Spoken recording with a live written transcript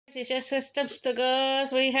It's your system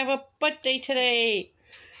stickers. We have a birthday today.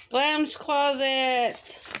 Glam's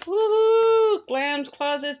Closet. Woohoo! Glam's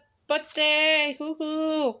Closet's birthday.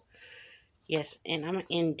 Woohoo! Yes, and I'm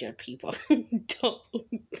injured, people. Don't.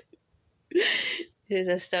 There's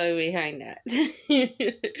a story behind that.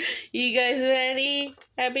 You guys ready?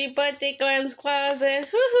 Happy birthday, Glam's Closet.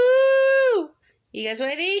 Woohoo! You guys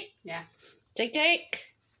ready? Yeah. Jake.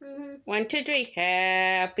 1, 2, 3.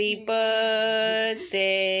 Happy birthday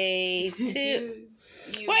to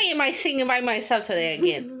you. Why am I singing by myself today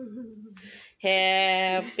again?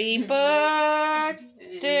 Happy birthday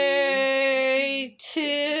to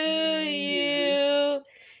you.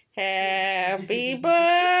 Happy birthday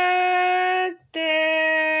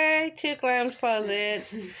to Glammaz Closet.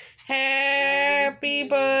 Happy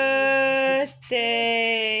birthday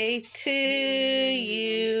to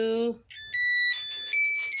you.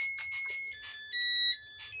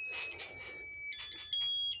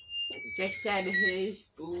 Just said his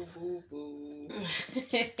boo boo boo.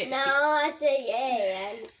 No, I said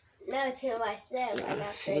yeah. No, to myself. I'm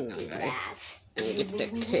not saying Hang on, that. guys. Let me get the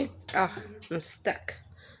cake. Oh, I'm stuck.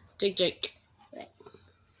 Jake.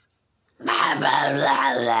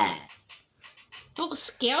 Don't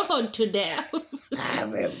scare her to death.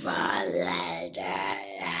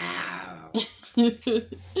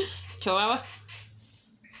 Chihuahua?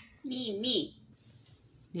 Me.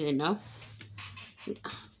 You didn't know?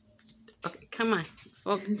 Okay, come on.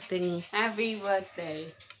 Fucking thing. Happy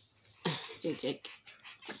birthday. Jake.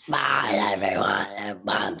 Bye, everyone.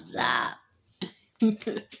 Thumbs up.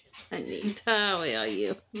 Anita, where are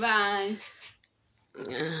you? Bye.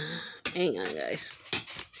 Hang on, guys.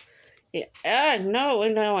 Yeah. No,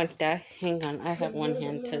 I don't want that. Hang on, I have one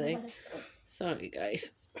hand today. Sorry,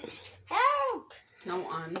 guys. Help! No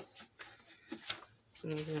on.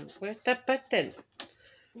 Where's the button?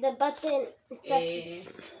 The button.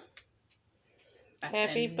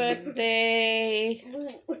 Happy birthday,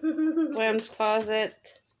 Glammaz Closet.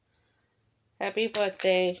 Happy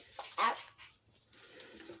birthday.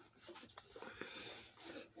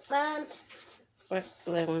 Mom. What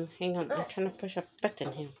that one? Hang on, I'm trying to push a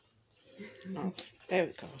button here. Oh, there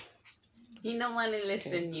we go. He don't want to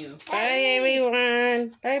listen you. Bye,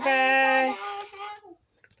 everyone. Bye bye.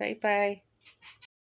 Bye bye.